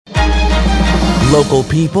Local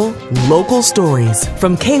people, local stories.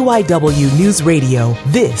 From KYW Newsradio,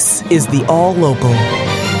 this is the All-Local.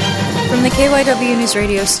 From the KYW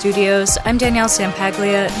Newsradio studios, I'm Danielle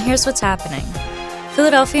Sampaglia, and here's what's happening.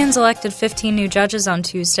 Philadelphians elected 15 new judges on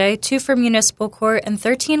Tuesday, 2 for municipal court and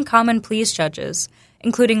 13 common pleas judges,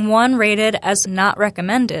 including 1 rated as not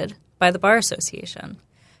recommended by the Bar Association.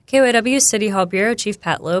 KYW City Hall Bureau Chief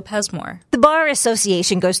Pat Loeb has more. The Bar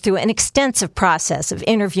Association goes through an extensive process of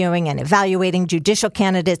interviewing and evaluating judicial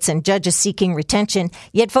candidates and judges seeking retention,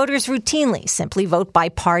 yet voters routinely simply vote by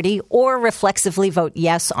party or reflexively vote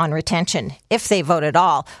yes on retention. If they vote at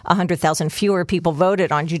all, 100,000 fewer people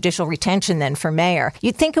voted on judicial retention than for mayor.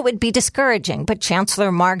 You'd think it would be discouraging, but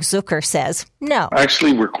Chancellor Mark Zucker says no.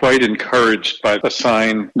 Actually, we're quite encouraged by the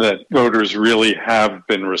sign that voters really have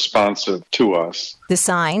been responsive to us. The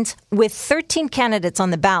signs, with 13 candidates on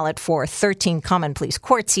the ballot for 13 common pleas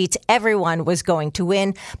court seats, everyone was going to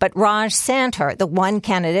win. But Raj Sandhar, the one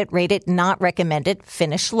candidate rated not recommended,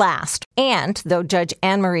 finished last. And though Judge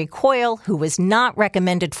Anne-Marie Coyle, who was not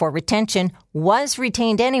recommended for retention, was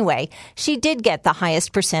retained anyway, she did get the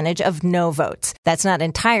highest percentage of no votes. That's not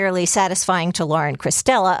entirely satisfying to Lauren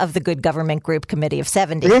Christella of the Good Government Group Committee of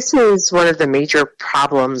 70. This is one of the major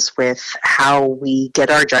problems with how we get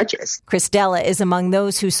our judges. Christella is among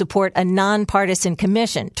those who support a nonpartisan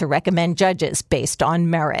commission to recommend judges based on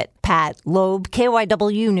merit. Pat Loeb,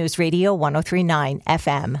 KYW Newsradio 103.9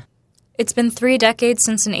 FM. It's been 3 decades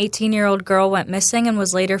since an 18-year-old girl went missing and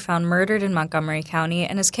was later found murdered in Montgomery County,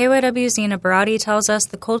 and as KYW's Nina Barati tells us,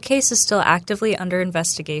 the cold case is still actively under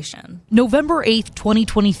investigation. November 8th,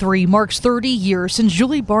 2023 marks 30 years since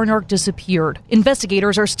Julie Barnard disappeared.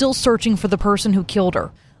 Investigators are still searching for the person who killed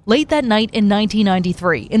her. Late that night in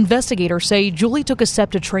 1993, investigators say Julie took a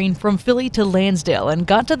SEPTA train from Philly to Lansdale and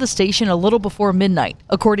got to the station a little before midnight.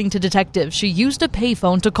 According to detectives, she used a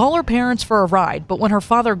payphone to call her parents for a ride, but when her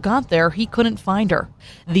father got there, he couldn't find her.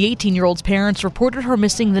 The 18-year-old's parents reported her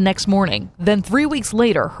missing the next morning. Then 3 weeks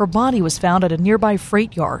later, her body was found at a nearby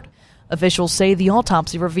freight yard. Officials say the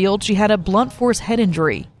autopsy revealed she had a blunt force head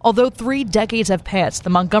injury. Although 3 decades have passed, the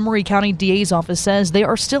Montgomery County DA's office says they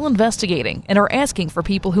are still investigating and are asking for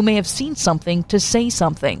people who may have seen something to say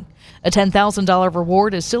something. A $10,000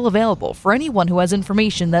 reward is still available for anyone who has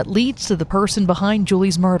information that leads to the person behind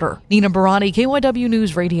Julie's murder. Nina Barati, KYW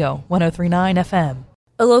News Radio, 103.9 FM.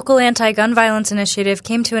 A local anti-gun violence initiative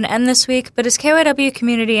came to an end this week, but as KYW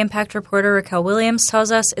community impact reporter Raquel Williams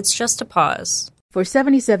tells us, it's just a pause. For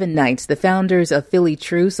 77 nights, the founders of Philly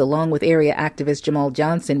Truce, along with area activist Jamal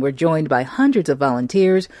Johnson, were joined by hundreds of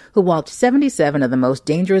volunteers who walked 77 of the most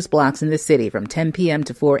dangerous blocks in the city from 10 p.m.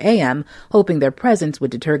 to 4 a.m., hoping their presence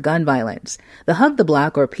would deter gun violence. The Hug the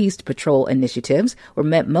Block or Peace Patrol initiatives were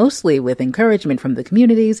met mostly with encouragement from the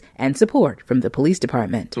communities and support from the police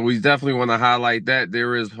department. So we definitely want to highlight that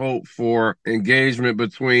there is hope for engagement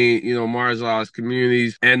between, marginalized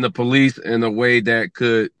communities and the police in a way that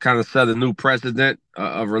could kind of set a new precedent.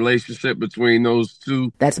 A relationship between those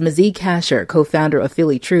two. That's Mazik Kasher, co-founder of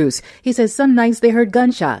Philly Truce. He says some nights they heard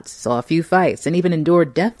gunshots, saw a few fights, and even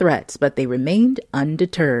endured death threats, but they remained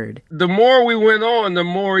undeterred. The more we went on, the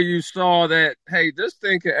more you saw that, hey, this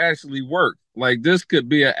thing could actually work. Like, this could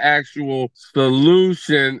be an actual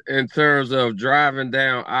solution in terms of driving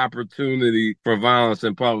down opportunity for violence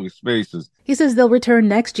in public spaces. He says they'll return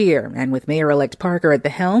next year, and with Mayor-elect Parker at the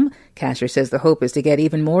helm, Kasher says the hope is to get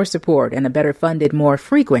even more support and a better funded, more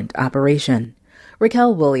frequent operation.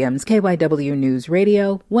 Raquel Williams, KYW News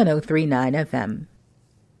Radio, 103.9 FM.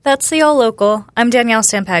 That's the All Local. I'm Danielle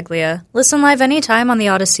Sampaglia. Listen live anytime on the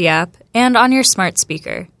Odyssey app and on your smart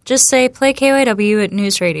speaker. Just say, play KYW at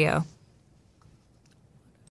News Radio.